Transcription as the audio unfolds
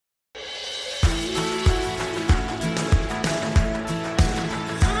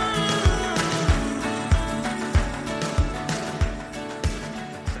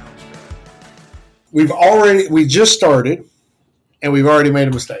we just started, and we've already made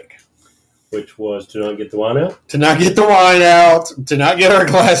a mistake. Which was to not get the wine out? To not get the wine out, to not get our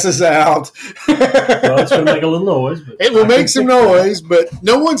glasses out. Well, it's going to make a little noise. But it will make some noise, but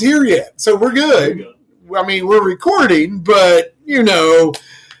no one's here yet, so we're good. I mean, we're recording, but,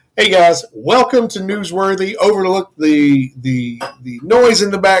 hey, guys, welcome to Newsworthy. Overlook the noise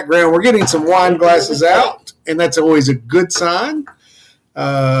in the background. We're getting some wine glasses out, and that's always a good sign.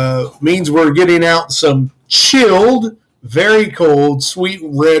 Means we're getting out some chilled, very cold, sweet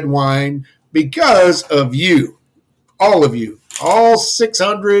red wine because of you, all of you, all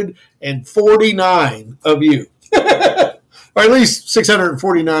 649 of you, or at least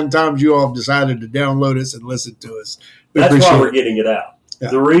 649 times you all have decided to download us and listen to us. That's why we're getting it out.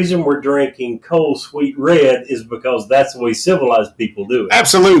 Yeah. The reason we're drinking cold, sweet red is because that's the way civilized people do it.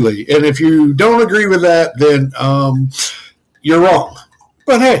 Absolutely. And if you don't agree with that, then you're wrong.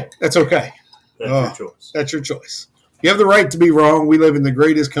 But hey, that's okay. That's your choice. That's your choice. You have the right to be wrong. We live in the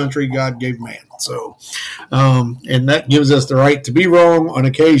greatest country God gave man. So, and that gives us the right to be wrong on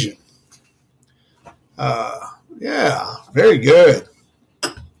occasion. Yeah, very good.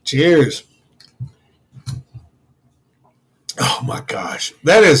 Cheers. Oh, my gosh.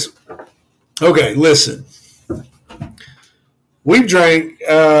 That is – okay, listen. We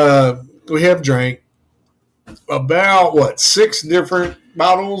have drank about, 6 different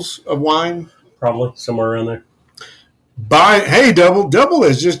bottles of wine? Probably, somewhere around there. Hey, Double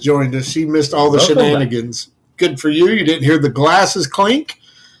has just joined us. She missed all the shenanigans. Good for you. You didn't hear the glasses clink.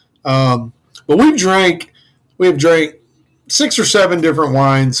 But we have drank 6 or 7 different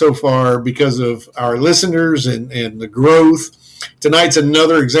wines so far because of our listeners and the growth. Tonight's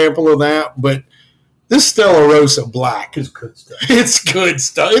another example of that, but this Stella Rosa Black is good stuff. It's good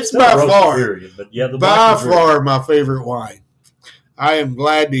stuff. It's by far, my favorite wine. I am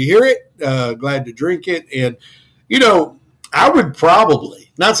glad to hear it, glad to drink it, and I would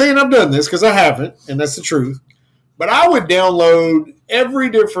probably, not saying I've done this because I haven't, and that's the truth, but I would download every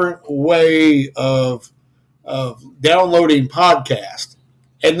different way of downloading podcasts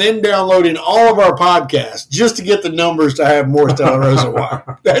and then downloading all of our podcasts just to get the numbers to have more Stella Rosa wine.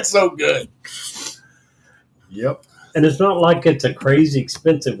 That's so good. Yep. And it's not like it's a crazy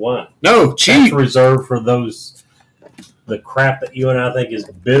expensive wine. No, cheap. That's reserved for the crap that you and I think is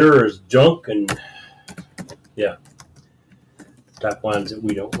bitter, is junk, and yeah, type wines that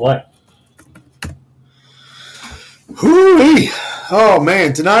we don't like. Hoo-wee. Oh,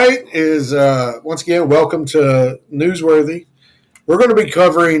 man. Tonight is, once again, welcome to Newsworthy. We're going to be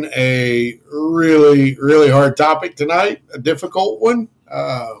covering a really, really hard topic tonight, a difficult one,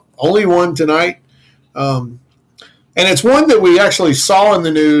 only one tonight. And it's one that we actually saw in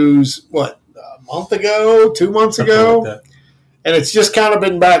the news, a month ago, 2 months ago? Like, and it's just kind of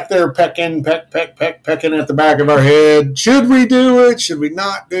been back there pecking at the back of our head. Should we do it? Should we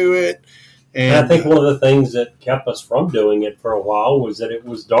not do it? And I think one of the things that kept us from doing it for a while was that it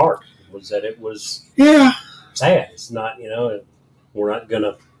was dark, was that it was sad. It's not, we're not going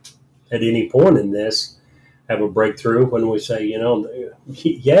to, at any point in this, have a breakthrough when we say,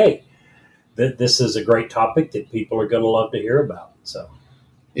 yay, that this is a great topic that people are going to love to hear about. So,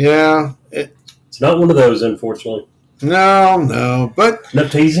 yeah. It's not one of those, unfortunately. No, but... No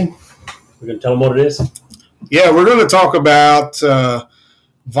teasing? We're going to tell them what it is? Yeah, we're going to talk about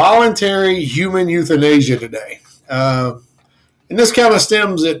voluntary human euthanasia today. And this kind of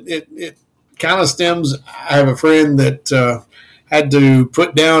stems, it kind of stems, I have a friend that had to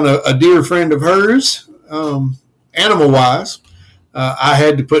put down a dear friend of hers, animal-wise. I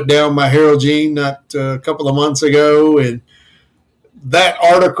had to put down my Harold Jean not a couple of months ago, and that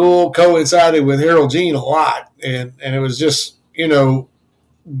article coincided with Harold Jean a lot. And it was just,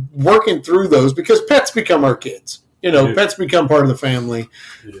 working through those because pets become our kids. Pets become part of the family.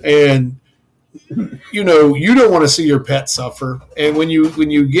 And, you don't want to see your pet suffer. And when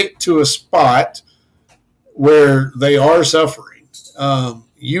you get to a spot where they are suffering,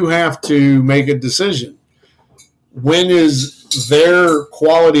 you have to make a decision. When is their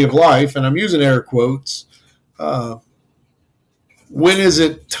quality of life, and I'm using air quotes, when is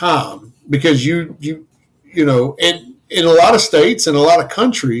it time? Because and in a lot of states and a lot of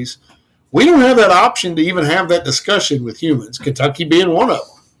countries, we don't have that option to even have that discussion with humans, Kentucky being one of them.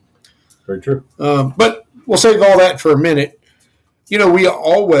 Very true. But we'll save all that for a minute. We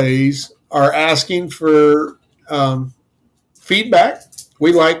always are asking for feedback.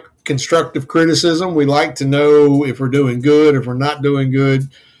 We like constructive criticism. We like to know if we're doing good, if we're not doing good.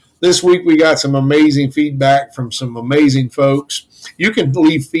 This week we got some amazing feedback from some amazing folks. You can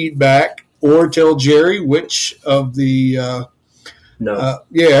leave feedback or tell Jerry which of the No.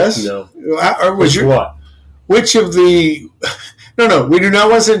 Yes. No. What? Which of the... No, we do not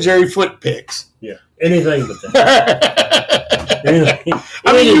want to send Jerry foot pics. Yeah, anything but that. anything,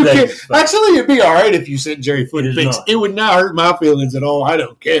 I mean, you can, actually, it'd be all right if you sent Jerry foot pics. It would not hurt my feelings at all. I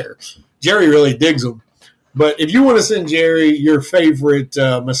don't care. Jerry really digs them. But if you want to send Jerry your favorite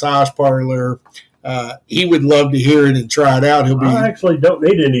massage parlor, he would love to hear it and try it out. I actually don't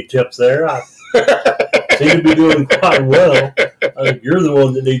need any tips there. I seem to be doing quite well. I think you're the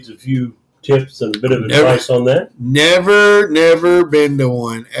one that needs a few tips and a bit of advice on that. Never been to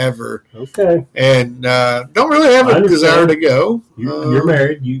one ever. Okay. And don't really have a desire to go. You're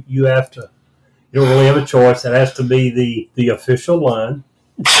married. You have to. You don't really have a choice. It has to be the official line.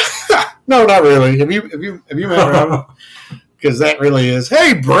 No, not really. Have you met her? Because that really is.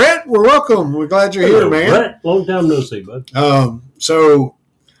 Hey, Brett, we're welcome. We're glad you're here, man. Brett, long time no see, bud.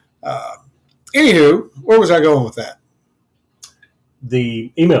 Anywho, where was I going with that?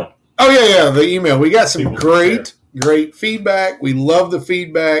 The email. Oh, yeah, the email. We got some great feedback. We love the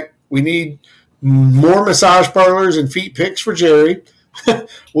feedback. We need more massage parlors and feet pics for Jerry.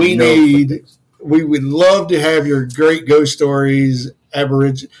 We would love to have your great ghost stories,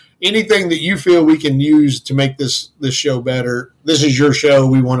 anything that you feel we can use to make this show better. This is your show.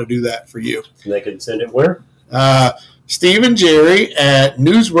 We want to do that for you. And they can send it where? Steve and Jerry at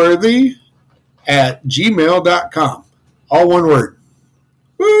newsworthy@gmail.com. All one word.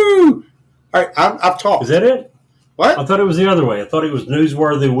 Woo! All right, I've talked. Is that it? What? I thought it was the other way. I thought it was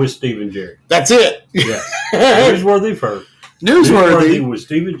Newsworthy with Steve and Jerry. That's it. Yeah. Newsworthy first. Newsworthy with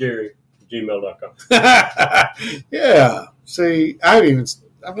Steve and Jerry, gmail.com. Yeah. See, I haven't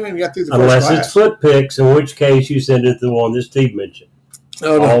even got through the first Unless class. it's foot pics, in which case you send it to the one that Steve mentioned.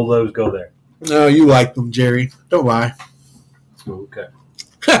 Oh, no. All those go there. No, you like them, Jerry. Don't lie. Okay.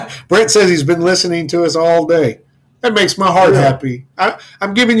 Brett says he's been listening to us all day. That makes my heart happy.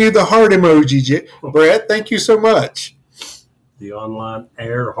 I'm giving you the heart emoji, Brett. Thank you so much. The online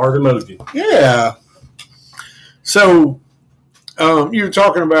air heart emoji. Yeah. So, you were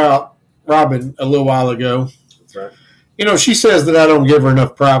talking about Robin a little while ago. That's right. You know, she says that I don't give her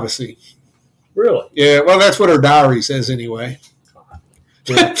enough privacy. Really? Yeah, well, that's what her diary says anyway.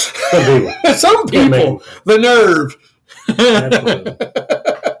 Yeah. Some people, the nerve. Absolutely.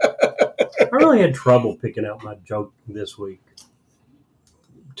 I really had trouble picking out my joke this week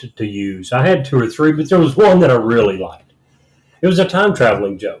to use. I had 2 or 3, but there was one that I really liked. It was a time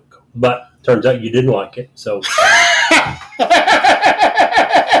traveling joke, but turns out you didn't like it, so just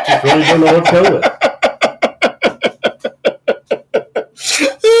really don't know what to go with.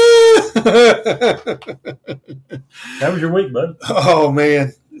 How was your week, bud? Oh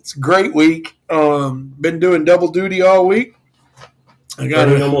man, it's a great week. Been doing double duty all week.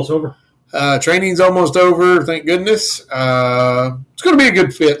 Training almost over. Training's almost over, thank goodness. It's going to be a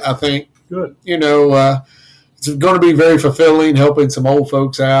good fit, I think. Good. You know, it's going to be very fulfilling, helping some old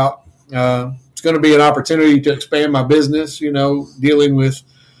folks out. It's going to be an opportunity to expand my business, you know, dealing with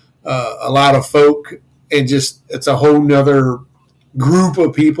a lot of folk. And just, it's a whole nother group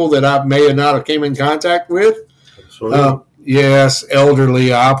of people that I may have not have came in contact with. Yes,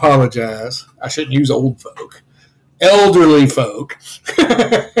 elderly. I apologize. I shouldn't use old folk. Elderly folk.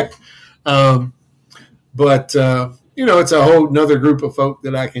 But you know, it's a whole nother group of folk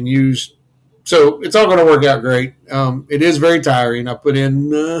that I can use. So it's all going to work out great. It is very tiring. I put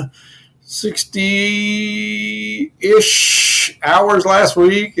in 60-ish hours last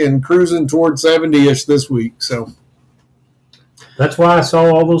week and cruising towards 70-ish this week. So that's why I saw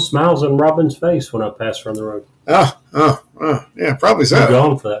all those smiles on Robin's face when I passed her on the road. Yeah, probably so. You're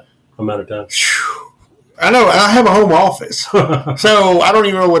gone for that amount of time. I know. I have a home office, so I don't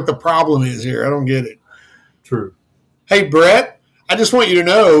even know what the problem is here. I don't get it. True. Hey, Brett, I just want you to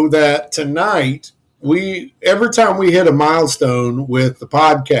know that tonight, every time we hit a milestone with the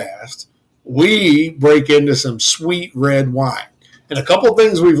podcast, we break into some sweet red wine. And a couple of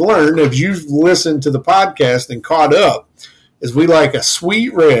things we've learned, if you've listened to the podcast and caught up, is we like a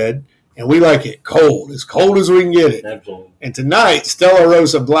sweet red, and we like it cold as we can get it. Absolutely. And tonight, Stella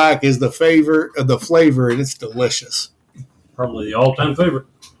Rosa Black is the flavor, and it's delicious. Probably the all-time favorite.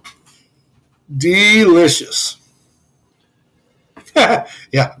 Delicious. Yeah,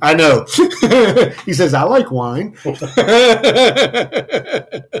 I know. He says, I like wine.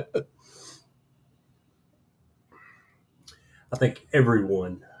 I think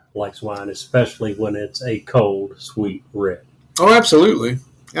everyone likes wine, especially when it's a cold, sweet red. Oh, absolutely.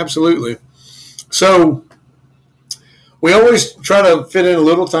 Absolutely. So we always try to fit in a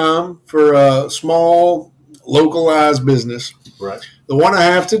little time for a small localized business. Right. The one I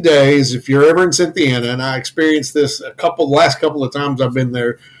have today is if you're ever in Cynthiana, and I experienced this last couple of times I've been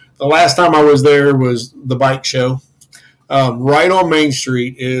there. The last time I was there was the bike show. Right on Main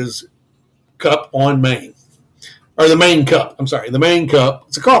Street is Cup on Main. Or the Main Cup. I'm sorry, the Main Cup.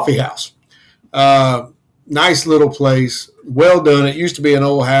 It's a coffee house. Nice little place. Well done. It used to be an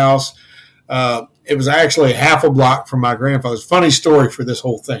old house. It was actually half a block from my grandfather's. Funny story for this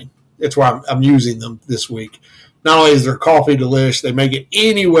whole thing. That's why I'm using them this week. Not only is their coffee delish, they make it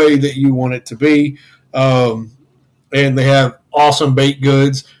any way that you want it to be. And they have awesome baked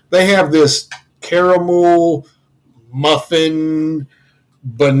goods. They have this caramel muffin.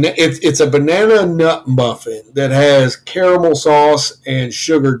 It's a banana nut muffin that has caramel sauce and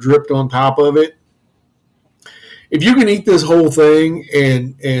sugar dripped on top of it. If you can eat this whole thing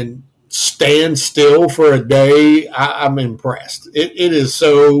and stand still for a day, I'm impressed. It is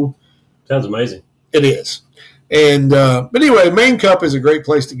so... Sounds amazing. It is. And but anyway, Main Cup is a great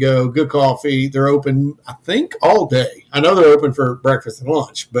place to go. Good coffee. They're open, I think, all day. I know they're open for breakfast and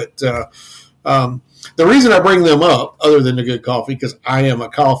lunch, but the reason I bring them up, other than the good coffee, because I am a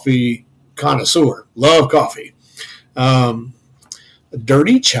coffee connoisseur, love coffee.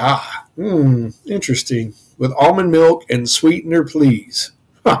 Dirty chai, interesting, with almond milk and sweetener, please.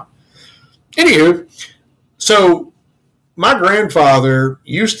 Huh. Anywho, so my grandfather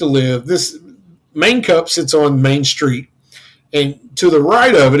used to live this. Main Cup sits on Main Street, and to the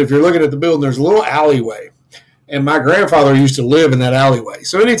right of it, if you're looking at the building, there's a little alleyway, and my grandfather used to live in that alleyway.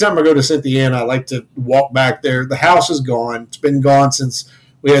 So anytime I go to Cynthiana, I like to walk back there. The house is gone. It's been gone since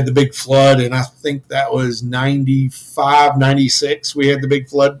we had the big flood, and I think that was 95, 96. We had the big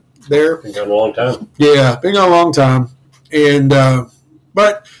flood there. Been gone a long time. Yeah, been gone a long time. And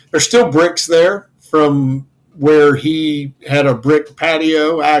but there's still bricks there from where he had a brick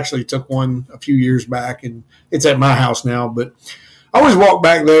patio. I actually took one a few years back, and it's at my house now. But I always walk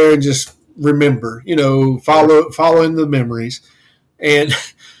back there and just remember, following the memories. And,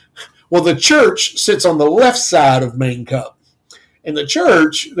 well, the church sits on the left side of Main Cup. And the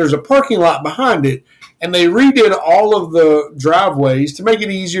church, there's a parking lot behind it, and they redid all of the driveways to make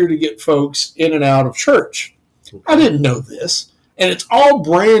it easier to get folks in and out of church. I didn't know this. And it's all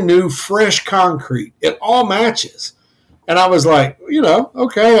brand new, fresh concrete. It all matches. And I was like,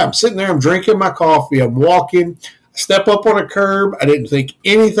 okay, I'm sitting there, I'm drinking my coffee, I'm walking, I step up on a curb, I didn't think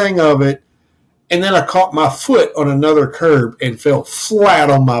anything of it, and then I caught my foot on another curb and fell flat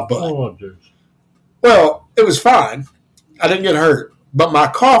on my butt. Oh, dude. Well, it was fine. I didn't get hurt. But my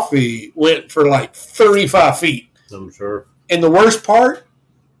coffee went for like 35 feet. I'm sure. And the worst part,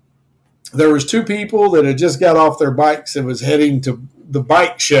 there was two people that had just got off their bikes and was heading to the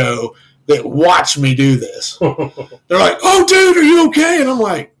bike show that watched me do this. They're like, "Oh, dude, are you okay?" And I'm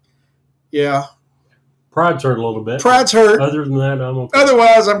like, "Yeah." Pride's hurt a little bit. Pride's hurt. Other than that, I'm okay.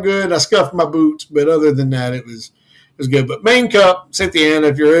 Otherwise, I'm good. I scuffed my boots, but other than that, it was good. But Main Cup, Cynthiana,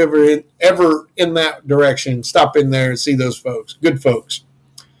 if you're ever in that direction, stop in there and see those folks. Good folks.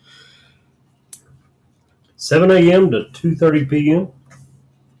 7 a.m. to 2:30 p.m.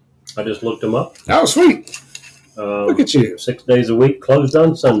 I just looked them up. Oh, sweet. Look at you. 6 days a week, closed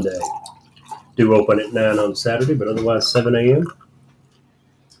on Sunday. Do open at 9 on Saturday, but otherwise 7 a.m.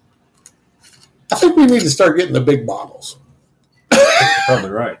 I think we need to start getting the big bottles. Probably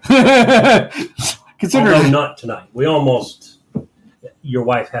right. Considering Although not tonight. Your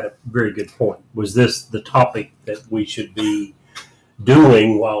wife had a very good point. Was this the topic that we should be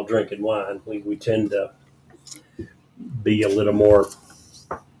doing while drinking wine? We tend to be a little more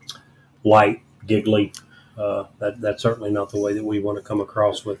light, giggly. That's certainly not the way that we want to come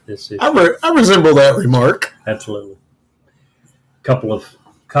across with this issue. I resemble that remark. Absolutely. A couple of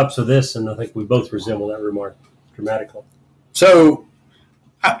cups of this, and I think we both resemble that remark dramatically. So,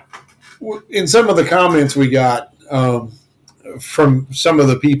 in some of the comments we got from some of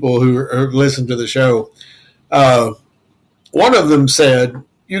the people who listen to the show, one of them said,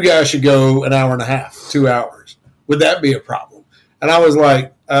 "You guys should go an hour and a half, 2 hours. Would that be a problem?" And I was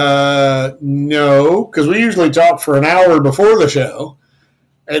like, no, because we usually talk for an hour before the show.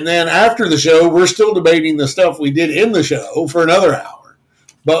 And then after the show, we're still debating the stuff we did in the show for another hour.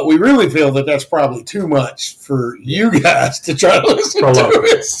 But we really feel that that's probably too much for you guys to try to listen to.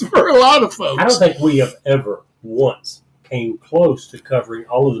 It's for a lot of folks. I don't think we have ever once came close to covering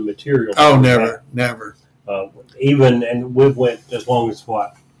all of the material. Oh, never. And we've went as long as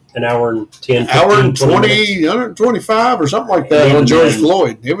what? An hour and 10, 15, hour and 20, 125 or something like that on George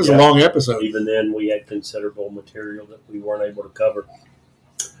Floyd. It was a long episode. Even then, we had considerable material that we weren't able to cover.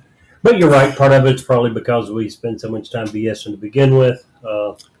 But you're right. Part of it's probably because we spend so much time BSing to begin with.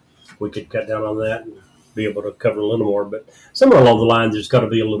 We could cut down on that. be able to cover a little more. But somewhere along the line, there's got to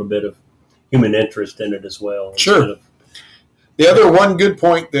be a little bit of human interest in it as well. Sure. The other one good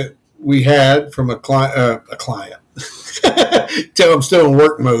point that we had from a client, tell I'm still in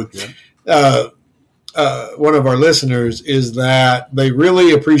work mode. Yeah. One of our listeners is that they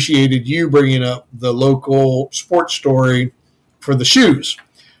really appreciated you bringing up the local sports story for the shoes.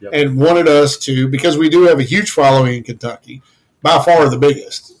 Yep. And wanted us to, because we do have a huge following in Kentucky, by far the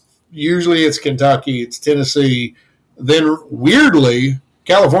biggest. Usually it's Kentucky, it's Tennessee, then weirdly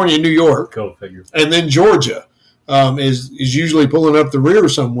California, New York, go figure, and then Georgia is usually pulling up the rear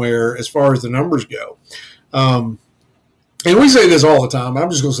somewhere as far as the numbers go. And we say this all the time. I'm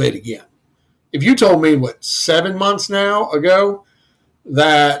just going to say it again. If you told me, 7 months now ago,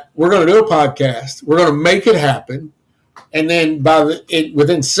 that we're going to do a podcast, we're going to make it happen, and then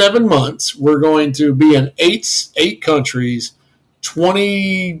within 7 months, we're going to be in eight countries,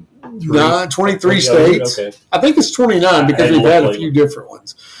 23 states. Okay. I think it's 29 because we've had a few different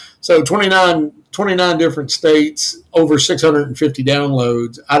ones. So 29 different states, over 650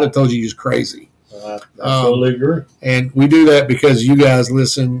 downloads. I'd have told you was crazy. I absolutely agree. And we do that because you guys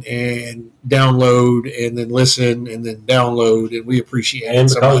listen and download and then listen and then download, and we appreciate it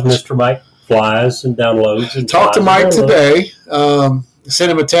so much. And because Mr. Mike flies and downloads. And talked to Mike today,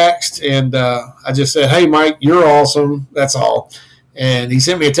 sent him a text, and I just said, hey, Mike, you're awesome. That's all. And he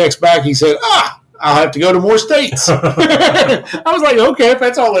sent me a text back. He said, I'll have to go to more states. I was like, okay, if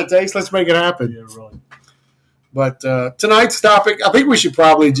that's all it takes, let's make it happen. Yeah, right. But tonight's topic, I think we should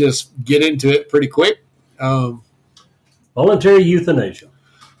probably just get into it pretty quick. Voluntary euthanasia.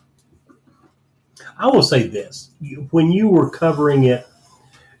 I will say this. When you were covering it,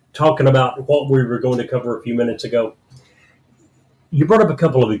 talking about what we were going to cover a few minutes ago, you brought up a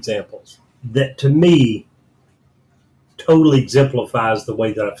couple of examples that, to me, totally exemplifies the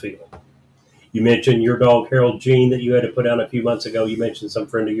way that I feel. You mentioned your dog, Harold Jean, that you had to put down a few months ago. You mentioned some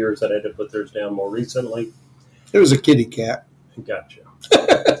friend of yours that had to put theirs down more recently. It was a kitty cat. Gotcha.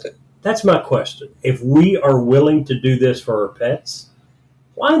 That's my question. If we are willing to do this for our pets,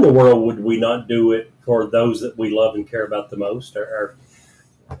 why in the world would we not do it for those that we love and care about the most, our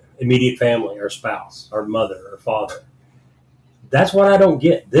immediate family, our spouse, our mother, our father? That's what I don't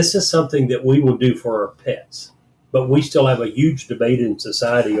get. This is something that we will do for our pets, but we still have a huge debate in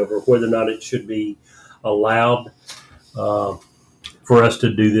society over whether or not it should be allowed for us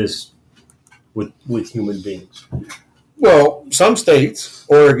to do this with human beings. Well, some states,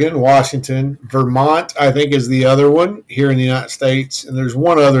 Oregon, Washington, Vermont, I think is the other one here in the United States. And there's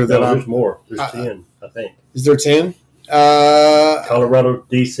one other that there's more. There's 10, I think. Is there 10? Colorado,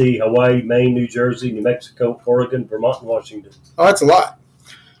 D.C., Hawaii, Maine, New Jersey, New Mexico, Oregon, Vermont, and Washington. Oh, that's a lot.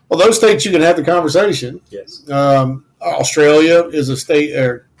 Well, those states you can have the conversation. Yes. Australia is a state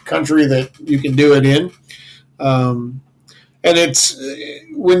or country that you can do it in. And it's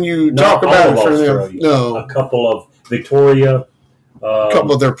when you talk about it for them. No. A couple of Victoria. A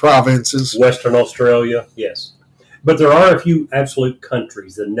couple of their provinces. Western Australia, yes. But there are a few absolute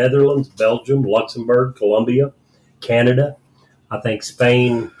countries. The Netherlands, Belgium, Luxembourg, Colombia, Canada. I think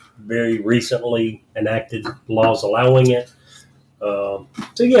Spain very recently enacted laws allowing it. So,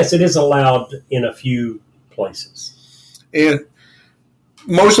 yes, it is allowed in a few places. And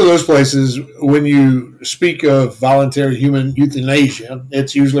most of those places, when you speak of voluntary human euthanasia,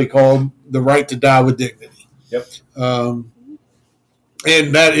 it's usually called the right to die with dignity. Yep.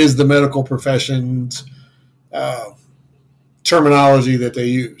 And that is the medical profession's terminology that they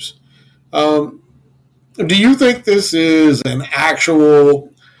use. Do you think this is an actual...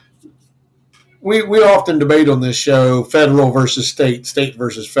 We often debate on this show federal versus state, state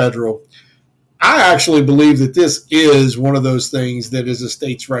versus federal. I actually believe that this is one of those things that is a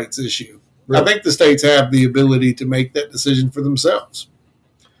states' rights issue. Really? I think the states have the ability to make that decision for themselves.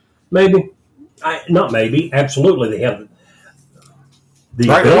 Maybe. Not maybe. Absolutely. They have the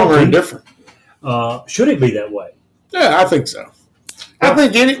right, wrong, or indifferent. Should it be that way? Yeah, I think so. I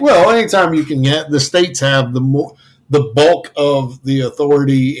think anytime you can get, the states have the bulk of the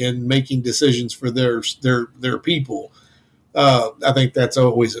authority in making decisions for their people. I think that's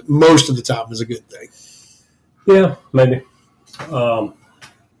always, most of the time, is a good thing. Yeah, maybe.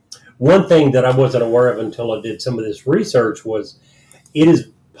 One thing that I wasn't aware of until I did some of this research was it is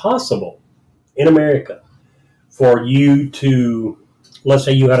possible in America for you to, let's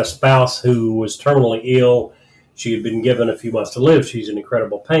say you had a spouse who was terminally ill, she had been given a few months to live, she's in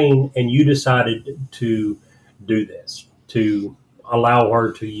incredible pain, and you decided to do this, to allow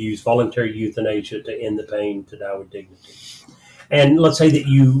her to use voluntary euthanasia to end the pain, to die with dignity. And let's say that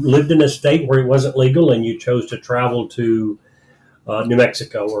you lived in a state where it wasn't legal and you chose to travel to New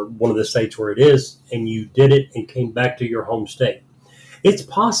Mexico or one of the states where it is, and you did it and came back to your home state, it's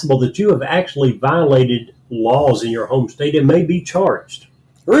possible that you have actually violated laws in your home state and may be charged.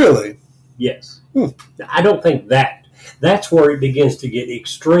 Really? Yes. I don't think that's where it begins to get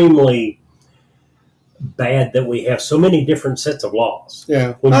extremely bad, that we have so many different sets of laws.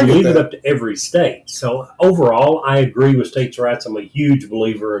 Yeah. When you leave it up to every state. So overall, I agree with states' rights. I'm a huge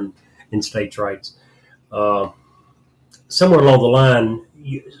believer in states' rights. Somewhere along the line,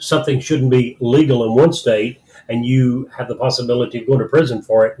 something shouldn't be legal in one state, and you have the possibility of going to prison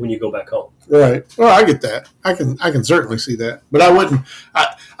for it when you go back home. Right. Well, I get that. I can certainly see that. But I wouldn't.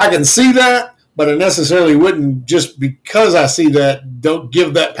 I can see that, but I necessarily wouldn't, just because I see that, don't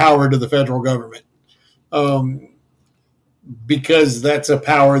give that power to the federal government. Because that's a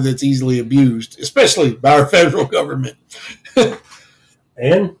power that's easily abused, especially by our federal government.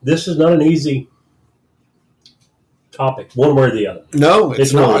 And this is not an easy topic, one way or the other. No,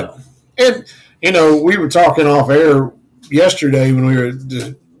 it's not. And, we were talking off air yesterday when we were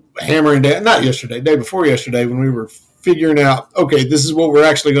hammering down, not yesterday, day before yesterday, when we were figuring out, okay, this is what we're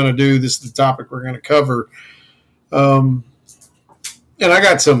actually going to do. This is the topic we're going to cover. And I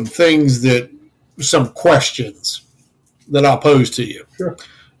got some questions that I'll pose to you. Sure.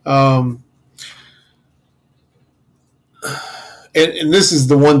 And this is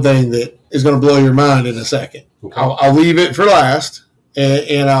the one thing that is going to blow your mind in a second. Okay. I'll leave it for last,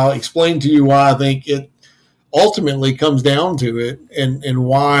 and I'll explain to you why I think it ultimately comes down to it, and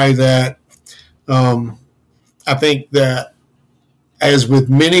why that I think that, as with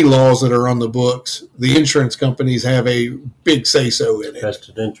many laws that are on the books, the insurance companies have a big say-so in it.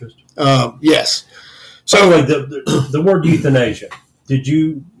 Vested interest. Yes. So, by the way, the word euthanasia, did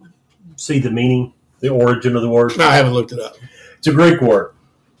you see the meaning, the origin of the word? No, I haven't looked it up. It's a Greek word.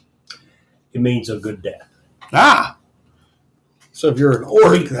 It means a good death. So if you're an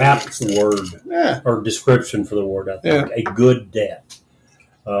orc, apt word or description for the word, I think. Yeah. A good death.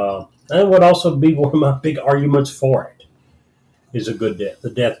 And would also be one of my big arguments for it, is a good death, the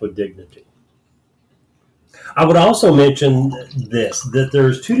death with dignity. I would also mention that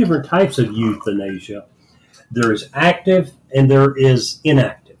there's two different types of euthanasia. There is active and there is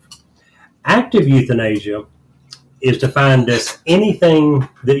inactive. Active euthanasia is defined as anything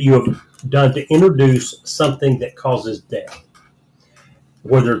that you have done to introduce something that causes death.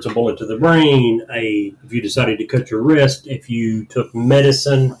 Whether it's a bullet to the brain, if you decided to cut your wrist, if you took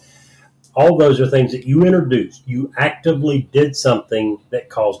medicine, all those are things that you introduced. You actively did something that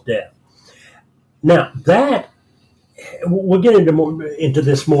caused death. Now, we'll get into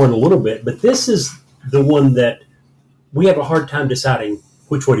this more in a little bit, but this is the one that we have a hard time deciding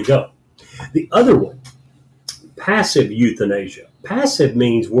which way to go. The other one, passive euthanasia. Passive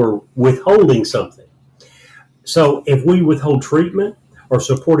means we're withholding something. So if we withhold treatment or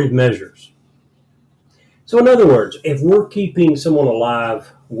supportive measures. So in other words, if we're keeping someone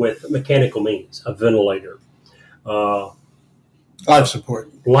alive with mechanical means, a ventilator, life support,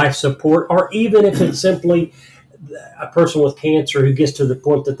 or even if it's simply a person with cancer who gets to the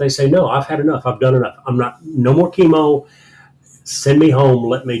point that they say, no, I've had enough, I've done enough, no more chemo, send me home,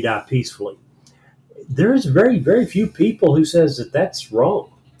 let me die peacefully. There's very, very few people who says that that's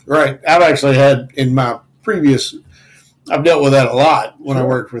wrong. Right. I've actually had I've dealt with that a lot when I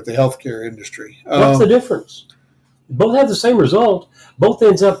worked with the healthcare industry. What's the difference? Both have the same result. Both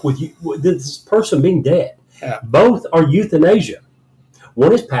ends up with this person being dead. Yeah. Both are euthanasia.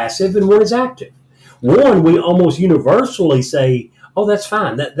 One is passive and one is active. One, we almost universally say, oh, that's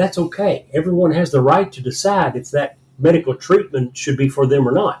fine. That's okay. Everyone has the right to decide if that medical treatment should be for them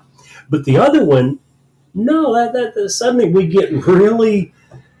or not. But the other one, no, that suddenly we get really...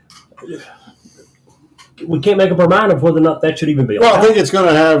 We can't make up our mind of whether or not that should even be allowed. Well, I think it's going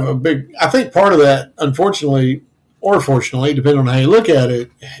to have I think part of that, unfortunately or fortunately, depending on how you look at it,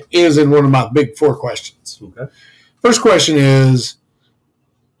 is in one of my big 4 questions. Okay. First question is,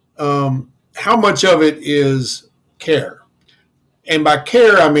 how much of it is care? And by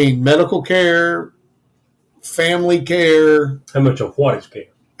care, I mean medical care, family care. How much of what is care?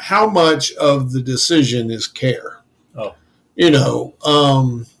 How much of the decision is care? Oh.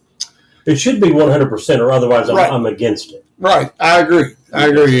 It should be 100%, or otherwise I'm against it. Right. I agree.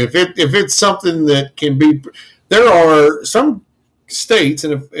 If it's something that can be, there are some states,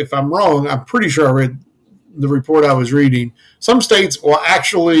 and if I'm wrong, I'm pretty sure I read the report I was reading. Some states will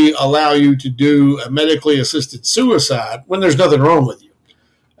actually allow you to do a medically assisted suicide when there's nothing wrong with you.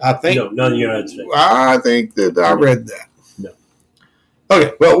 I think. No, not in the United States. I think that I read that. No.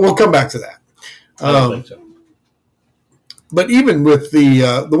 Okay. Well, we'll come back to that. I don't think so. But even with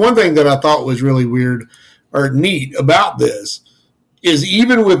the one thing that I thought was really weird or neat about this is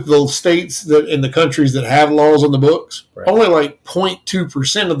even with the states that in the countries that have laws on the books, right, only like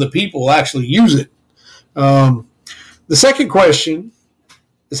 0.2% of the people actually use it. The second question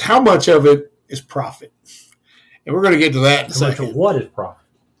is how much of it is profit? And we're going to get to that in a second. How much of what is profit?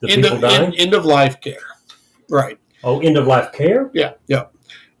 The people dying? End of life care. Right. Oh, end of life care? Yeah.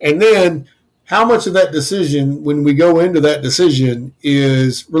 And then how much of that decision, when we go into that decision,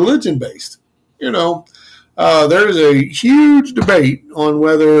 is religion based? There is a huge debate on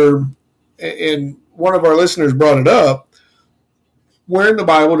whether, and one of our listeners brought it up, where in the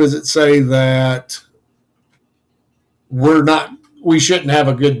Bible does it say that we shouldn't have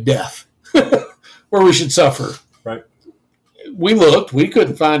a good death, where we should suffer? Right. We looked, we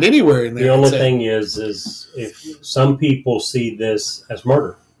couldn't find anywhere in there. The only thing is if some people see this as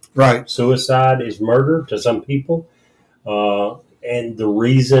murder. Right. Suicide is murder to some people. And the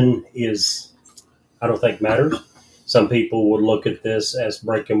reason is, I don't think matters. Some people would look at this as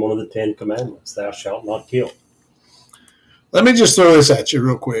breaking one of the 10 commandments. Thou shalt not kill. Let me just throw this at you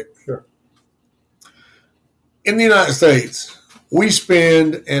real quick. Sure. In the United States, we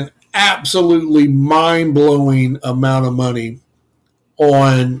spend an absolutely mind-blowing amount of money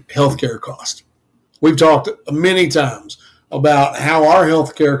on healthcare costs. We've talked many times about how our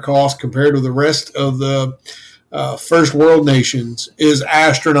healthcare costs compared to the rest of the first world nations is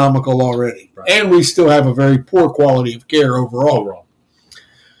astronomical already. Right. And we still have a very poor quality of care overall.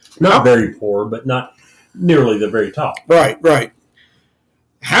 Not very poor, but not nearly the very top. Right.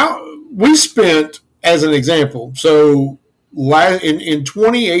 How we spent, as an example, so in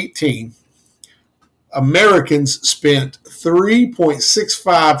 2018, Americans spent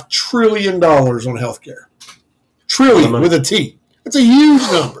 $3.65 trillion on healthcare. Trillion with a T. That's a huge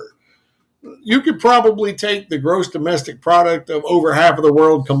number. You could probably take the gross domestic product of over half of the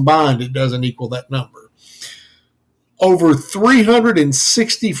world combined. It doesn't equal that number. Over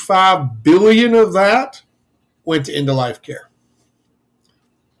 $365 billion of that went to end-of-life care.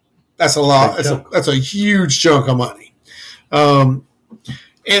 That's a lot. That's a huge chunk of money. And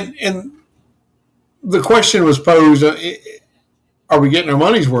the question was posed: are we getting our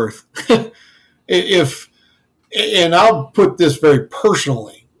money's worth? And I'll put this very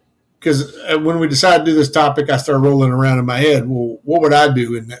personally, because when we decided to do this topic, I started rolling around in my head. Well, what would I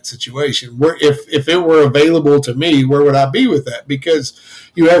do in that situation? If it were available to me, where would I be with that? Because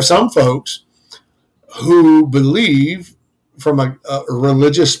you have some folks who believe, from a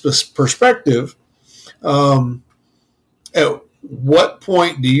religious perspective, at what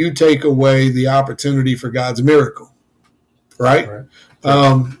point do you take away the opportunity for God's miracle? Right?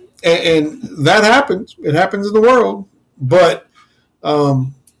 And that happens. It happens in the world. But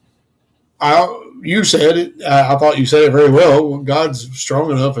you said it. I thought you said it very well. God's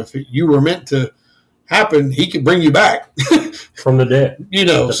strong enough. If you were meant to happen, He could bring you back from the dead.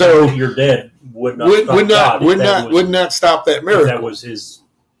 So you're dead would not stop that miracle. That was His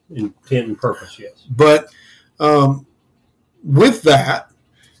intent and purpose. Yes. But with that,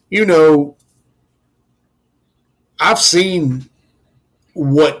 I've seen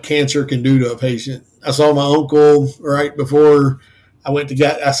what cancer can do to a patient. I saw my uncle right before I went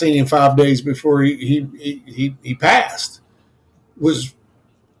to I seen him 5 days before he passed. Was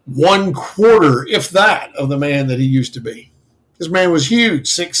 1/4, if that, of the man that he used to be. This man was huge,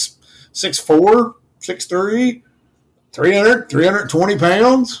 6'4", 6'3", 320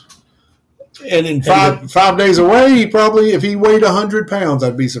 pounds. And in five days away, he probably, if he weighed 100 pounds,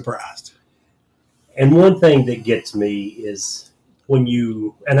 I'd be surprised. And one thing that gets me is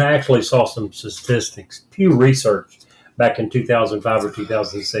and I actually saw some statistics. Pew Research back in 2005 or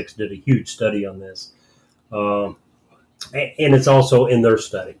 2006 did a huge study on this. And it's also in their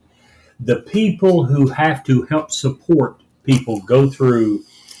study. The people who have to help support people go through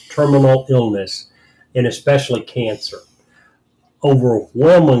terminal illness, and especially cancer,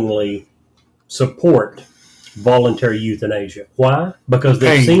 overwhelmingly support voluntary euthanasia. Why? Because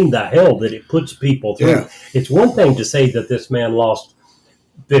they've seen the hell that it puts people through. Yeah. It's one thing to say that this man lost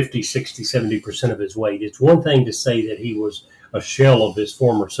 50, 60, 70% of his weight. It's one thing to say that he was a shell of his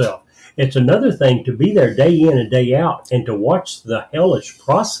former self. It's another thing to be there day in and day out and to watch the hellish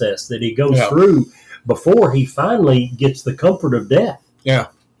process that he goes through before he finally gets the comfort of death. Yeah.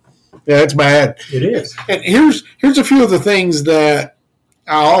 Yeah, it's bad. It is. And here's a few of the things that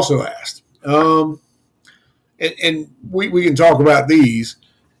I also asked. And we can talk about these,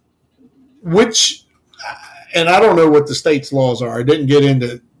 and I don't know what the state's laws are. I didn't get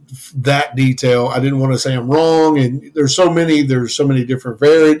into that detail. I didn't want to say I'm wrong, and there's so many different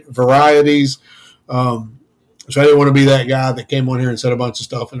varieties. So I didn't want to be that guy that came on here and said a bunch of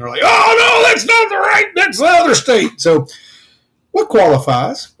stuff, and they're like, "Oh no, that's not the right. That's the other state." So What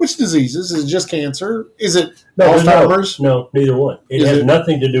qualifies? Which diseases? Is it just cancer? Is it Alzheimer's? No, neither one. It has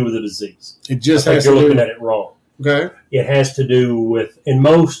nothing to do with the disease. It just has to do. You're looking at it wrong. Okay. It has to do with, in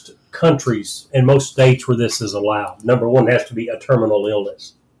most countries, in most states where this is allowed, number one, it has to be a terminal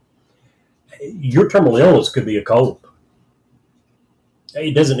illness. Your terminal illness could be a cold.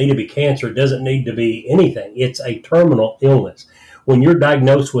 It doesn't need to be cancer. It doesn't need to be anything. It's a terminal illness. When you're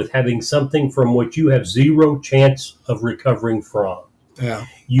diagnosed with having something from which you have zero chance of recovering from,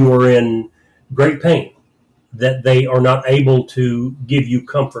 you are in great pain that they are not able to give you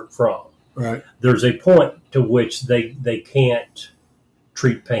comfort from. Right. There's a point to which they can't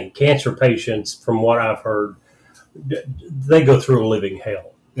treat pain. Cancer patients, from what I've heard, they go through a living hell.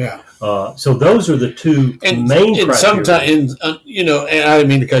 Yeah. So those are the two main criteria. Sometimes, and I didn't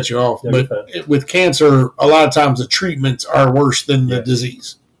mean to cut you off, but with cancer, a lot of times the treatments are worse than the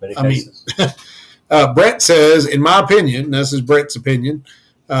disease. Many cases. Brett says, in my opinion, this is Brett's opinion,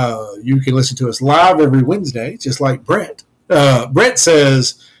 you can listen to us live every Wednesday, just like Brett. Brett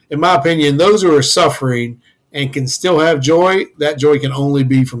says, in my opinion, those who are suffering and can still have joy, that joy can only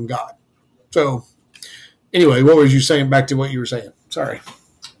be from God. So, anyway, what was you saying? Back to what you were saying. Sorry.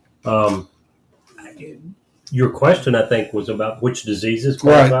 Your question, I think, was about which diseases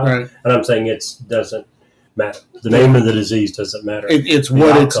qualify, right. And I'm saying it doesn't matter. The name of the disease doesn't matter. It's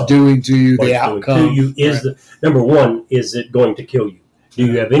what outcome. It's doing to you. The outcome to you is number one. Is it going to kill you? Do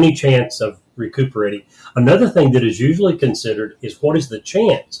you have any chance of recuperating? Another thing that is usually considered is what is the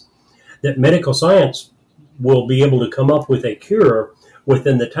chance that medical science will be able to come up with a cure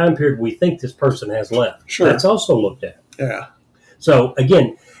within the time period we think this person has left. Sure, that's also looked at. Yeah. So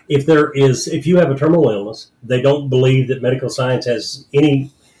again, if you have a terminal illness, they don't believe that medical science has any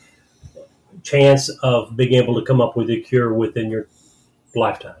chance of being able to come up with a cure within your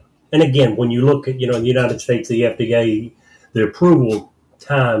lifetime. And again, when you look at, in the United States, the FDA, the approval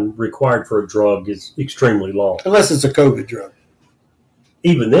time required for a drug is extremely long. Unless it's a COVID drug.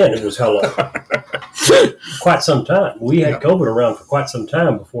 Even then, it was how long? Quite some time. We had COVID around for quite some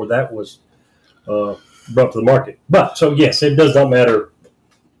time before that was brought to the market. But, so yes, it does not matter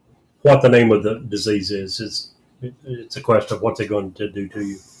what the name of the disease is. It's a question of what's it going to do to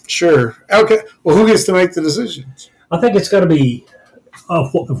you. Sure. Okay. Well, who gets to make the decisions? I think it's going to be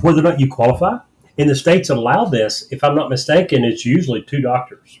whether or not you qualify. In the states that allow this, if I'm not mistaken, it's usually two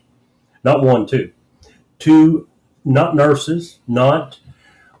doctors. Not one, two. Two, not nurses, not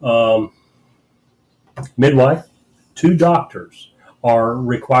midwife. Two doctors are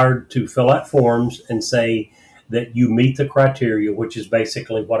required to fill out forms and say that you meet the criteria, which is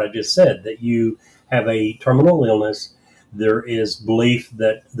basically what I just said, that you have a terminal illness. There is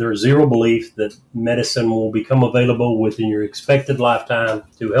zero belief that medicine will become available within your expected lifetime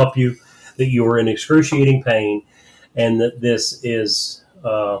to help you, that you are in excruciating pain, and that this is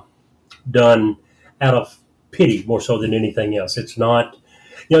done out of pity more so than anything else. It's not,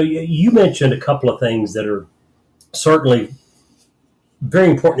 you mentioned a couple of things that are certainly very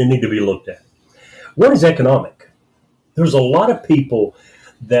important and need to be looked at. One is economic. There's a lot of people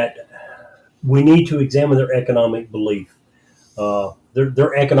that we need to examine their economic belief,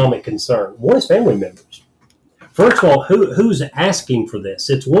 their economic concern. One is family members. First of all, who's asking for this?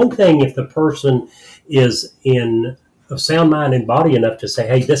 It's one thing if the person is in a sound mind and body enough to say,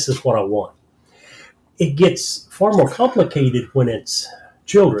 hey, this is what I want. It gets far more complicated when it's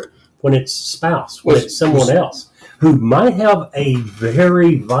children, when it's spouse, when it's someone else who might have a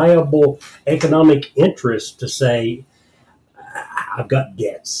very viable economic interest to say, I've got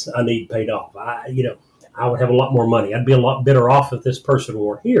debts I need paid off. I would have a lot more money. I'd be a lot better off if this person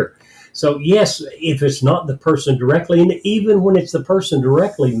were here. So yes, if it's not the person directly, and even when it's the person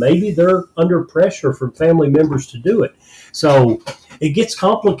directly, maybe they're under pressure from family members to do it. So it gets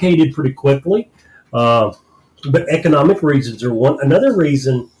complicated pretty quickly. But economic reasons are one. Another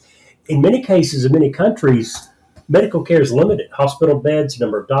reason, in many cases, in many countries, medical care is limited. Hospital beds,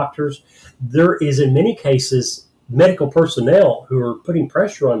 number of doctors. There is, in many cases, medical personnel who are putting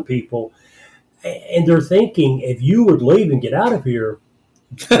pressure on people, and they're thinking, if you would leave and get out of here,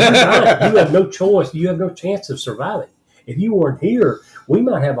 you have no choice. You have no chance of surviving. If you weren't here, we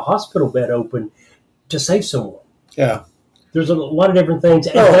might have a hospital bed open to save someone. Yeah. There's a lot of different things,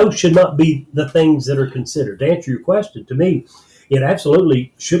 and those should not be the things that are considered. To answer your question, to me, it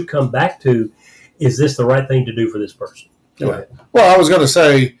absolutely should come back to, is this the right thing to do for this person? Go ahead. Well, I was going to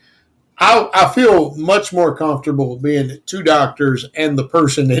say, I feel much more comfortable being at two doctors and the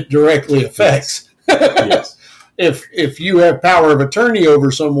person it directly affects. Yes. If you have power of attorney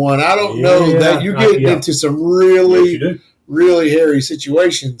over someone, I don't know that you get into some really hairy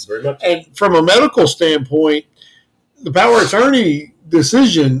situations. Very much. And from a medical standpoint, the power of attorney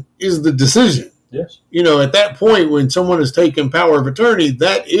decision is the decision. Yes. At that point when someone has taken power of attorney,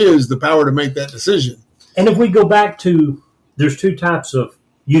 that is the power to make that decision. And if we go back to, there's two types of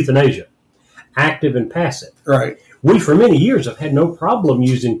euthanasia, active and passive. Right. We, for many years, have had no problem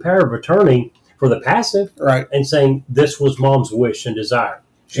using power of attorney for the passive, right, and saying this was mom's wish and desire.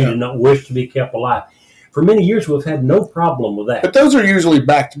 She did not wish to be kept alive. For many years, we've had no problem with that. But those are usually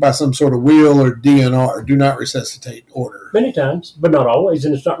backed by some sort of will or DNR, do not resuscitate order. Many times, but not always,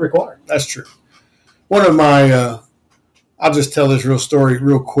 and it's not required. That's true. One of my, I'll just tell this real story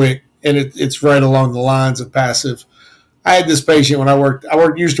real quick, and it's right along the lines of passive. I had this patient when I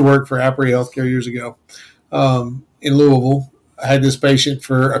used to work for Apri Healthcare years ago in Louisville. I had this patient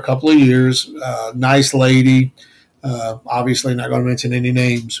for a couple of years, nice lady, obviously not going to mention any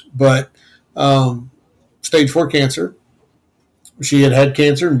names, but stage 4 cancer. She had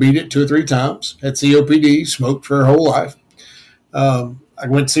cancer and beat it 2 or 3 times, had COPD, smoked for her whole life. I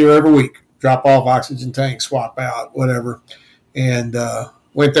went to see her every week, drop off oxygen tank, swap out, whatever. And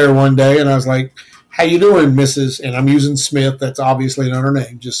went there one day and I was like, how you doing, Mrs.? And I'm using Smith. That's obviously not her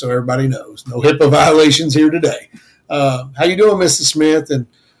name, just so everybody knows. No HIPAA violations here today. How you doing, Mrs. Smith? And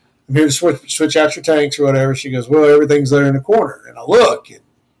I'm here to switch out your tanks or whatever. She goes, well, everything's there in the corner. And I look, and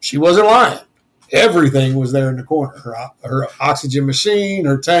she wasn't lying. Everything was there in the corner. Her oxygen machine,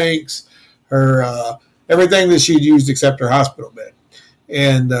 her tanks, her everything that she'd used except her hospital bed.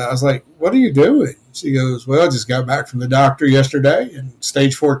 And I was like, what are you doing? She goes, well, I just got back from the doctor yesterday, and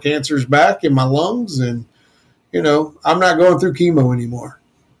stage 4 cancer is back in my lungs, and, I'm not going through chemo anymore.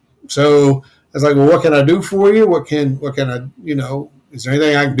 So I was like, well, what can I do for you? What can I, is there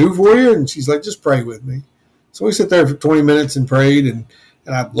anything I can do for you? And she's like, just pray with me. So we sat there for 20 minutes and prayed, and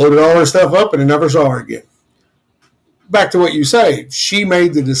I loaded all her stuff up, and I never saw her again. Back to what you say, she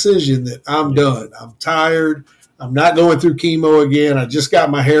made the decision that I'm done. I'm tired. I'm not going through chemo again. I just got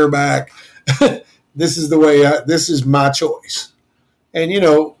my hair back. This is the way this is my choice. And,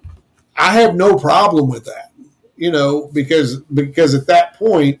 I have no problem with that, because at that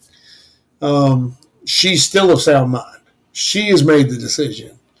point, she's still of sound mind. She has made the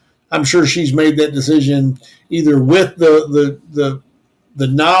decision. I'm sure she's made that decision either with the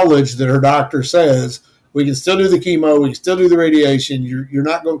knowledge that her doctor says, we can still do the chemo, we can still do the radiation, you're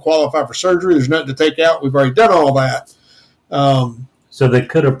not going to qualify for surgery, there's nothing to take out, we've already done all that. So they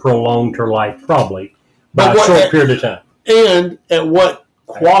could have prolonged her life probably by a short period of time. And at what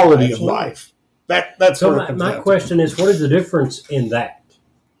quality of life? That's so my question is, what is the difference in that?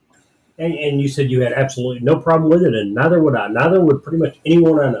 And you said you had absolutely no problem with it, and neither would I. Neither would pretty much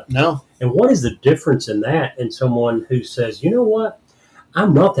anyone I know. No. And what is the difference in that and someone who says, you know what,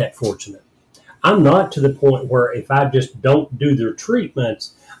 I'm not that fortunate. I'm not to the point where if I just don't do their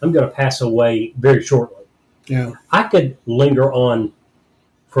treatments, I'm going to pass away very shortly. Yeah. I could linger on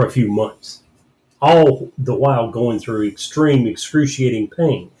for a few months, all the while going through extreme, excruciating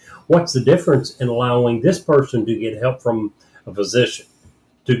pain. What's the difference in allowing this person to get help from a physician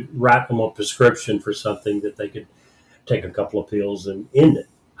to write them a prescription for something that they could take a couple of pills and end it?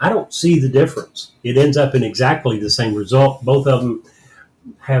 I don't see the difference. It ends up in exactly the same result. Both of them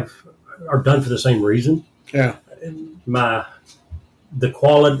are done for the same reason. Yeah. The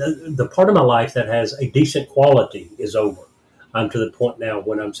part of my life that has a decent quality is over. I'm to the point now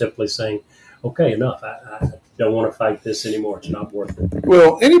when I'm simply saying, okay, enough. I don't want to fight this anymore. It's not worth it.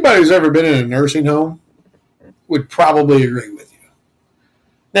 Well, anybody who's ever been in a nursing home would probably agree with you.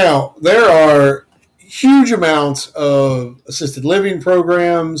 Now, there are huge amounts of assisted living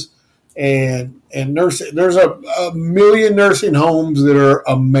programs and nursing. There's a million nursing homes that are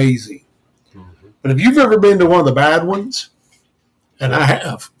amazing. Mm-hmm. But if you've ever been to one of the bad ones, and I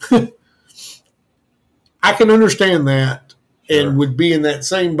have, I can understand that and would be in that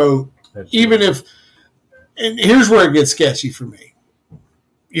same boat. Even if, and here's where it gets sketchy for me.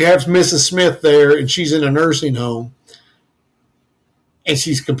 You have Mrs. Smith there, and she's in a nursing home, and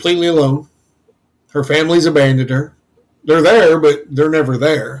she's completely alone. Her family's abandoned her. They're there, but they're never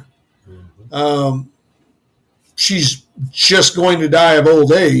there. Mm-hmm. She's just going to die of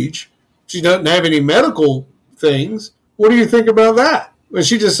old age. She doesn't have any medical things. What do you think about that? When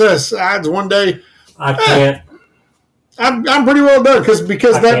she just decides one day, I can't. I'm pretty well done because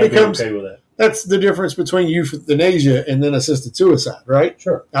that becomes okay with that. That's the difference between euthanasia and then assisted suicide, right?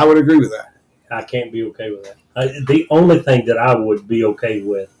 Sure, I would agree with that. I can't be okay with that. The only thing that I would be okay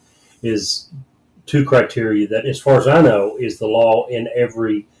with is 2 criteria that, as far as I know, is the law in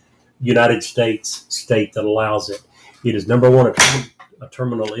every United States state that allows it. It is, number 1, a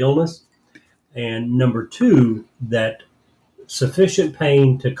terminal illness, and number 2, that sufficient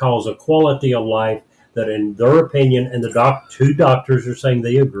pain to cause a quality of life that in their opinion, and two doctors are saying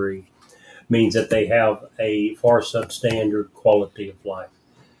they agree, means that they have a far substandard quality of life.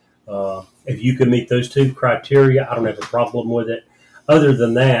 If you can meet those two criteria, I don't have a problem with it. Other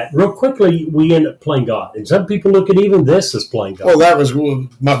than that, real quickly, we end up playing God. And some people look at even this as playing God. Well, that was you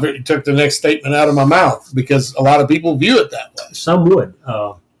took the next statement out of my mouth, because a lot of people view it that way. Some would.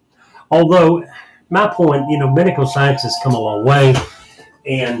 Although, my point, medical science has come a long way.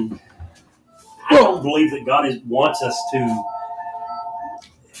 And I don't believe that God wants us to...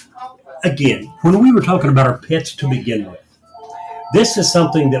 Again, when we were talking about our pets to begin with, this is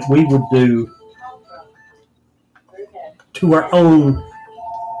something that we would do to our own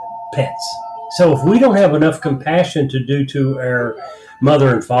pets. So if we don't have enough compassion to do to our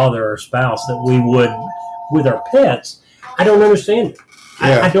mother and father or spouse that we would with our pets, I don't understand it.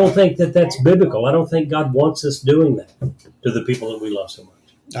 Yeah. I don't think that that's biblical. I don't think God wants us doing that to the people that we love so much.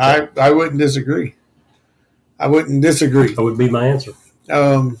 I wouldn't disagree. That would be my answer.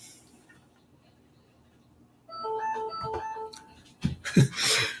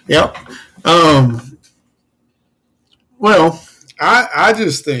 Yep. Well, I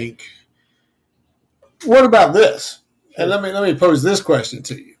just think, what about this? And let me pose this question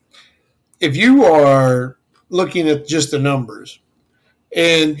to you. If you are looking at just the numbers,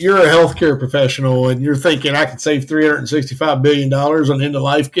 and you're a healthcare professional, and you're thinking, I could save $365 billion on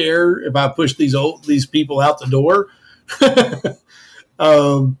end-of-life care if I push these people out the door.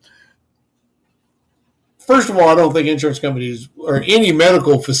 First of all, I don't think insurance companies or any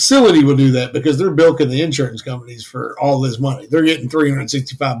medical facility will do that, because they're bilking the insurance companies for all this money. They're getting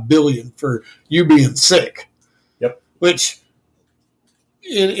 $365 billion for you being sick. Yep. Which,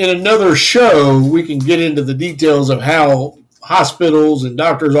 in another show, we can get into the details of how hospitals and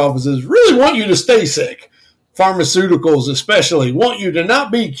doctors' offices really want you to stay sick. Pharmaceuticals especially want you to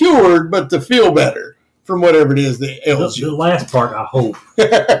not be cured, but to feel better from whatever it is that ails you. The last part, I hope,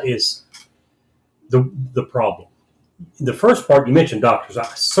 is the problem. The first part, you mentioned doctors. I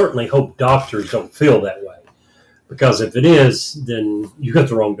certainly hope doctors don't feel that way, because if it is, then you got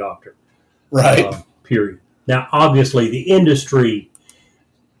the wrong doctor. Right. Period. Now, obviously, the industry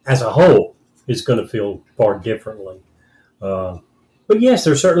as a whole is going to feel far differently. But yes,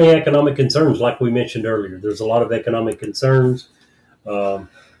 there's certainly economic concerns, like we mentioned earlier. There's a lot of economic concerns.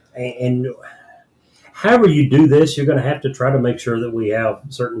 And however you do this, you're going to have to try to make sure that we have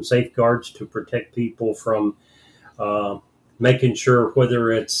certain safeguards to protect people from making sure,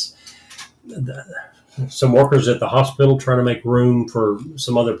 whether it's some workers at the hospital trying to make room for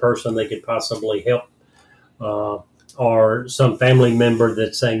some other person they could possibly help, or some family member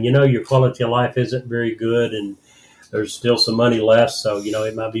that's saying, your quality of life isn't very good and there's still some money left, so,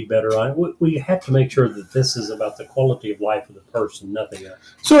 it might be better on. We have to make sure that this is about the quality of life of the person, nothing else.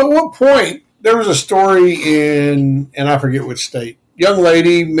 So at what point, there was a story and I forget which state, young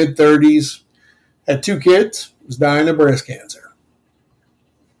lady, mid-30s, had 2 kids, was dying of breast cancer.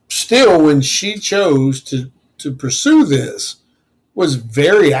 Still, when she chose to pursue this, was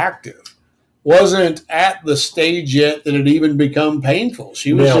very active. Wasn't at the stage yet that it even become painful.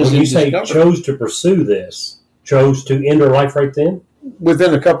 She was when you say chose to pursue this, chose to end her life right then?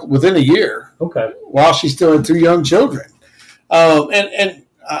 Within a year. Okay. While she still had 2 young children.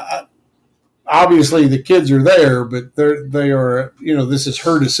 Obviously the kids are there, but they are, this is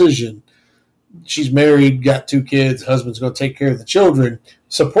her decision. She's married, got 2 kids, husband's going to take care of the children,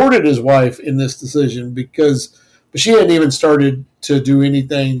 supported his wife in this decision but she hadn't even started to do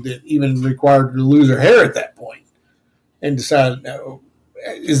anything that even required her to lose her hair at that point, and decided, no,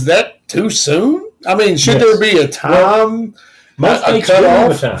 is that too soon? I mean, should there be a time? Well, most states do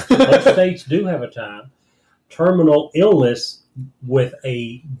have a time. Most states do have a time. Terminal illness with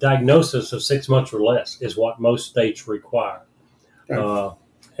a diagnosis of 6 months or less is what most states require. Okay.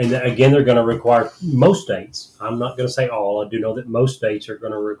 And again, they're going to require most states. I'm not going to say all. I do know that most states are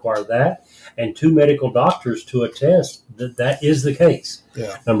going to require that, and 2 medical doctors to attest that that is the case.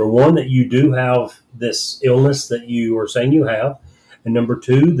 Yeah. Number 1, that you do have this illness that you are saying you have, and number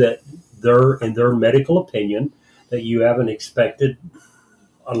 2, that in their medical opinion, that you have a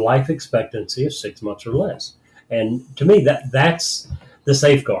life expectancy of 6 months or less. And to me, that's the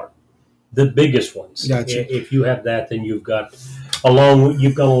safeguard, the biggest ones. Gotcha. If you have that, then you've gone a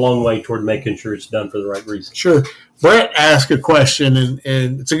long way toward making sure it's done for the right reason. Sure. Brett asked a question, and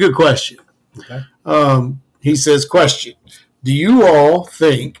it's a good question. Okay. He says, question, do you all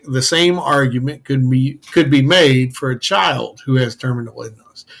think the same argument could be made for a child who has terminal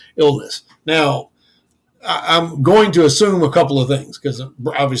illness? Now, I'm going to assume a couple of things, because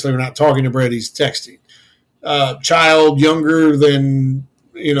obviously we're not talking to Brett, he's texting. Child younger than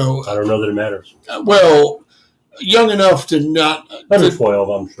you know. I don't know that it matters. Well, young enough to not under 12,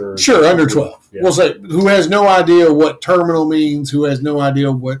 I'm sure. Sure, under 12. Yeah. We'll say who has no idea what terminal means, who has no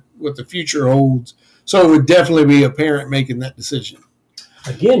idea what the future holds. So it would definitely be a parent making that decision.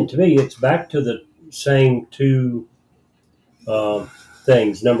 Again, to me, it's back to the same two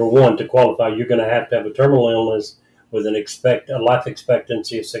things. Number one, to qualify, you're going to have a terminal illness with a life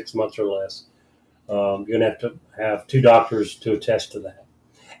expectancy of 6 months or less. You're going to have 2 doctors to attest to that.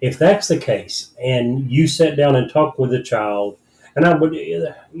 If that's the case, and you sit down and talk with the child, and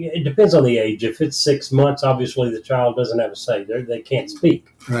it depends on the age. If it's 6 months, obviously the child doesn't have a say. They can't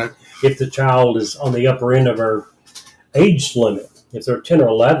speak. Right. If the child is on the upper end of our age limit, if they're 10 or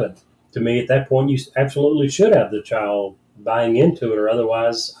 11, to me at that point, you absolutely should have the child buying into it, or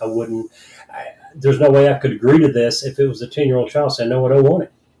otherwise I wouldn't. There's no way I could agree to this if it was a 10-year-old child saying, no, I don't want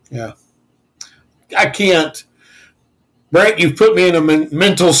it. Yeah. I can't. Brett, you've put me in a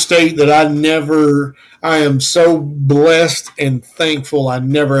mental state that I am so blessed and thankful I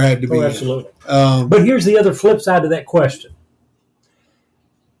never had to be absolutely. But here's the other flip side of that question.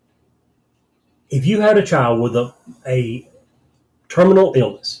 If you had a child with a terminal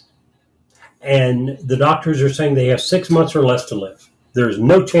illness and the doctors are saying they have 6 months or less to live, there's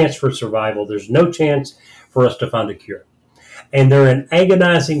no chance for survival, there's no chance for us to find a cure, and they're in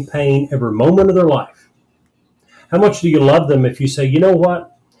agonizing pain every moment of their life, how much do you love them if you say, you know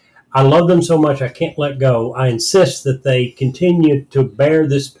what, I love them so much I can't let go, I insist that they continue to bear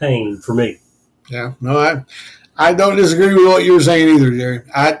this pain for me? Yeah, no, I don't disagree with what you were saying either, Jerry.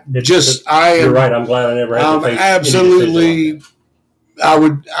 You're right. I'm glad I never had to face absolutely. I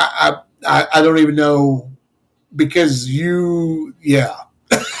would. I don't even know, because you've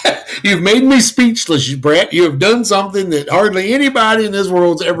made me speechless, Brett. You have done something that hardly anybody in this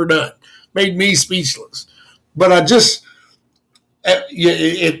world's ever done. Made me speechless. But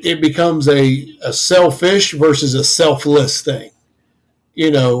it becomes a selfish versus a selfless thing,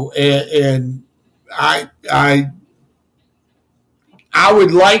 you know, and I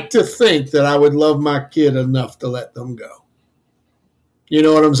would like to think that I would love my kid enough to let them go. You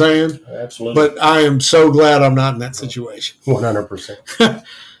know what I'm saying? Absolutely. But I am so glad I'm not in that situation. 100%.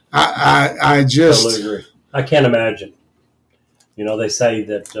 I just totally agree. I can't imagine. You know, they say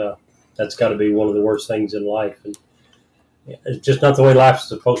that that's got to be one of the worst things in life, and it's just not the way life's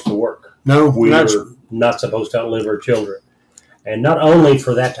supposed to work. No, we're not supposed to outlive our children. And not only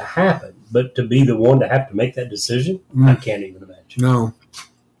for that to happen, but to be the one to have to make that decision, I can't even imagine.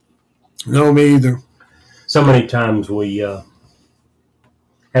 No, me either. So many times we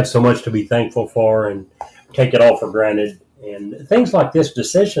have so much to be thankful for and take it all for granted. And things like this,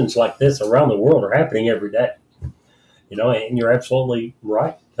 decisions like this around the world are happening every day. You know, and you're absolutely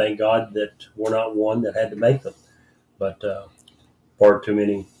right. Thank God that we're not one that had to make them. But far too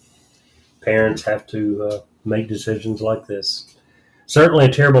many parents have to make decisions like this. Certainly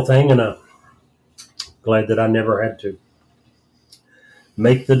a terrible thing, and I'm glad that I never had to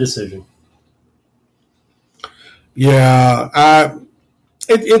make the decision. Yeah,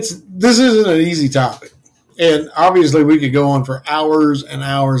 this isn't an easy topic, and obviously we could go on for hours and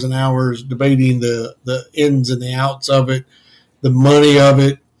hours and hours debating the ins and the outs of it, the money of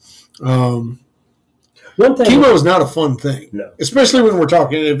it. One thing, chemo is not a fun thing, no. Especially when we're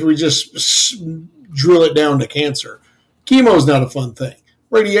talking. If we just drill it down to cancer, chemo is not a fun thing.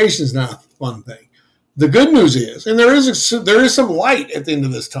 Radiation is not a fun thing. The good news is, and there is some light at the end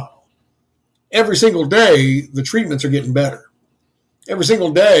of this tunnel. Every single day, the treatments are getting better. Every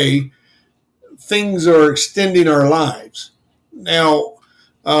single day, things are extending our lives. Now,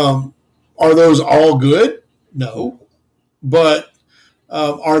 are those all good? No. But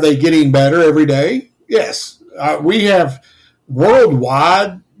are they getting better every day? Yes. We have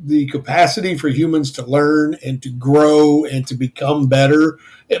worldwide the capacity for humans to learn and to grow and to become better.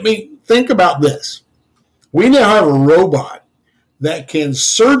 I mean, think about this. We now have a robot that can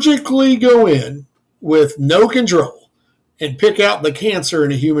surgically go in with no control and pick out the cancer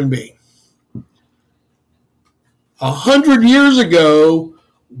in a human being. 100 years ago,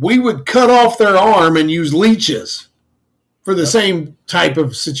 we would cut off their arm and use leeches for the same type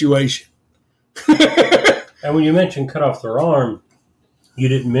of situation. And when you mentioned cut off their arm, you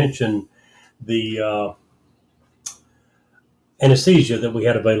didn't mention the anesthesia that we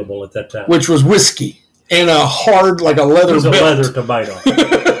had available at that time. Which was whiskey and a hard, like a leather belt. Leather to bite on.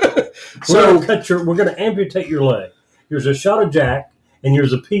 We're going to amputate your leg. Here's a shot of Jack, and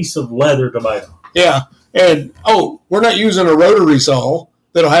here's a piece of leather to bite on. Yeah. And, we're not using a rotary saw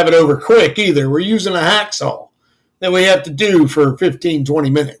that'll have it over quick either. We're using a hacksaw that we have to do for 15, 20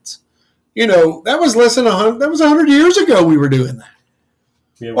 minutes. You know, that was less than 100 years ago we were doing that.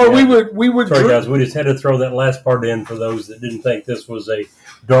 Yeah, or we would. Sorry, guys, we just had to throw that last part in for those that didn't think this was a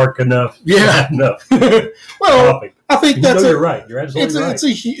dark enough, sad enough topic. I think you're right. You're absolutely right.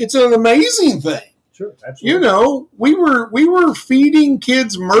 It's an amazing thing. Sure, absolutely. We were feeding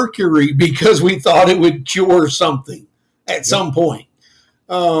kids mercury because we thought it would cure something at some point.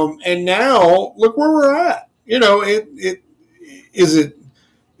 And now look where we're at. Is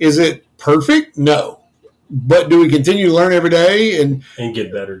it perfect? No. But do we continue to learn every day and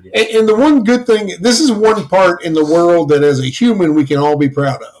get better? Yeah. And the one good thing, this is one part in the world that as a human we can all be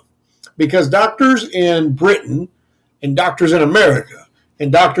proud of. Because doctors in Britain and doctors in America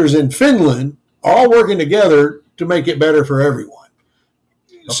and doctors in Finland are all working together to make it better for everyone.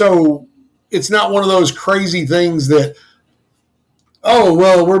 Okay. So it's not one of those crazy things that, oh,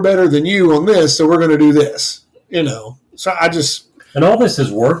 well, we're better than you on this, so we're going to do this. So And all this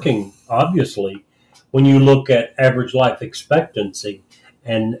is working, obviously, when you look at average life expectancy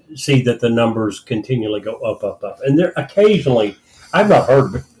and see that the numbers continually go up, up, up. And there occasionally, I've not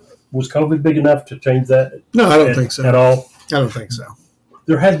heard, was COVID big enough to change that? No, I don't think so. At all? I don't think so.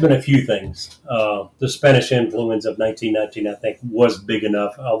 There has been a few things. The Spanish influenza of 1919, I think, was big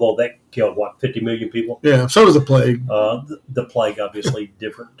enough, although that killed, 50 million people? Yeah, so was the plague. The plague, obviously,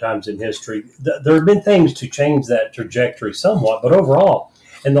 different times in history. There have been things to change that trajectory somewhat, but overall,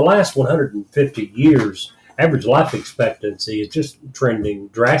 in the last 150 years, average life expectancy is just trending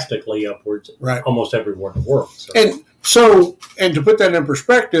drastically upwards almost everywhere in the world. And to put that in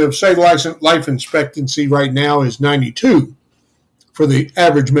perspective, say life expectancy right now is 92 for the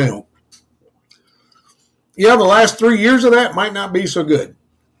average male. The last 3 years of that might not be so good.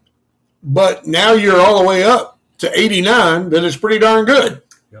 But now you're all the way up to 89, then it's pretty darn good.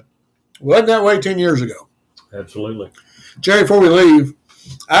 Yep. Wasn't that way 10 years ago. Absolutely. Jerry, before we leave,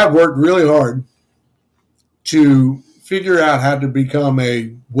 I've worked really hard to figure out how to become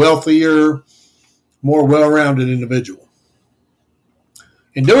a wealthier, more well-rounded individual.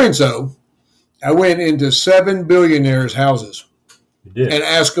 In doing so, I went into 7 billionaires' houses and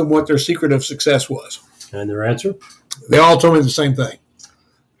asked them what their secret of success was. And their answer? They all told me the same thing.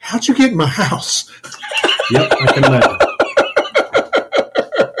 How'd you get in my house? Yep, I can imagine.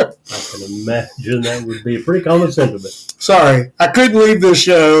 I can imagine that would be a pretty common sentiment. Sorry, I couldn't leave this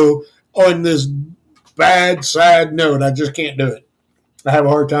show on this bad, sad note. I just can't do it. I have a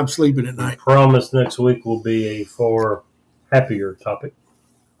hard time sleeping at night. I promise next week will be a far happier topic.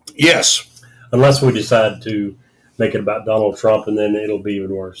 Yes. Unless we decide to make it about Donald Trump, and then it'll be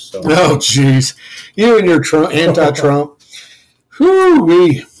even worse. So. Oh, jeez. You and your anti-Trump.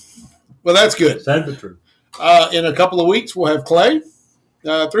 Whoo-wee. Well, that's good. Sad but true. In a couple of weeks, we'll have Clay.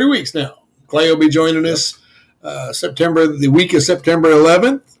 3 weeks now. Clay will be joining us the week of September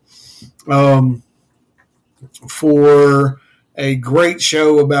 11th for a great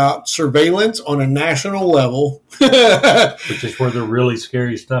show about surveillance on a national level. Which is where the really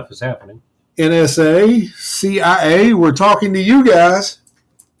scary stuff is happening. NSA, CIA, we're talking to you guys.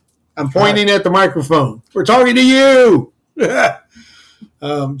 I'm pointing at the microphone. We're talking to you.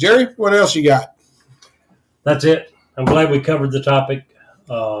 Jerry, what else you got? That's it. I'm glad we covered the topic.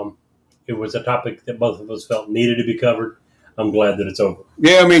 It was a topic that both of us felt needed to be covered. I'm glad that it's over.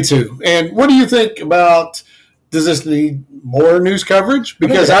 Yeah, me too. And what do you think about, does this need more news coverage?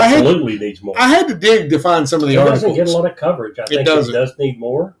 Because it absolutely needs more. I had to dig to find some of the articles. It doesn't get a lot of coverage. I think it does need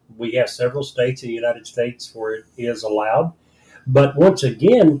more. We have several states in the United States where it is allowed. But once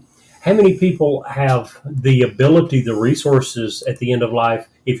again, how many people have the ability, the resources at the end of life,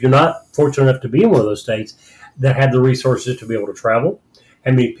 if you're not fortunate enough to be in one of those states, that have the resources to be able to travel?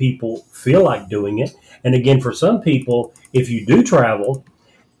 How many people feel like doing it? And again, for some people, if you do travel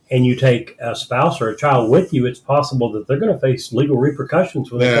and you take a spouse or a child with you, it's possible that they're going to face legal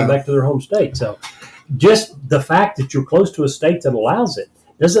repercussions when they come back to their home state. So just the fact that you're close to a state that allows it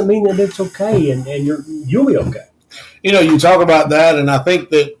doesn't mean that it's okay and you'll be okay. You talk about that, and I think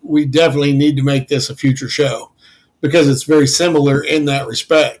that we definitely need to make this a future show because it's very similar in that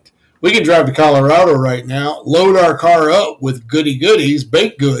respect. We can drive to Colorado right now, load our car up with goodies,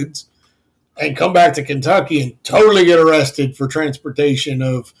 baked goods, and come back to Kentucky and totally get arrested for transportation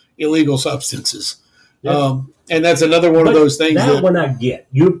of illegal substances. Yeah. And that's another one of those things. That one I get.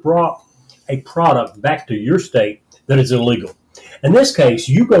 You brought a product back to your state that is illegal. In this case,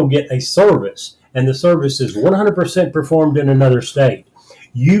 you go get a service, and the service is 100% performed in another state.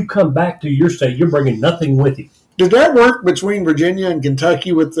 You come back to your state, you're bringing nothing with you. Did that work between Virginia and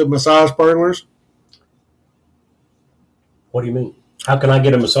Kentucky with the massage parlors? What do you mean? How can I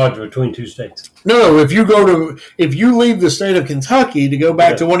get a massage between two states? No, if you leave the state of Kentucky to go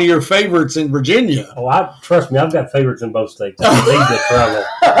back to one of your favorites in Virginia. Oh, trust me, I've got favorites in both states. I need to travel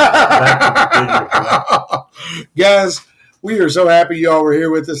back to Virginia. Guys, we are so happy y'all were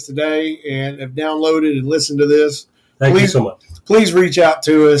here with us today and have downloaded and listened to this. Thank you so much. Please reach out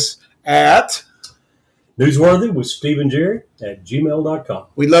to us at Newsworthy with Steve and Jerry at gmail.com.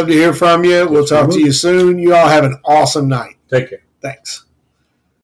 We'd love to hear from you. We'll talk to you soon. You all have an awesome night. Take care. Thanks.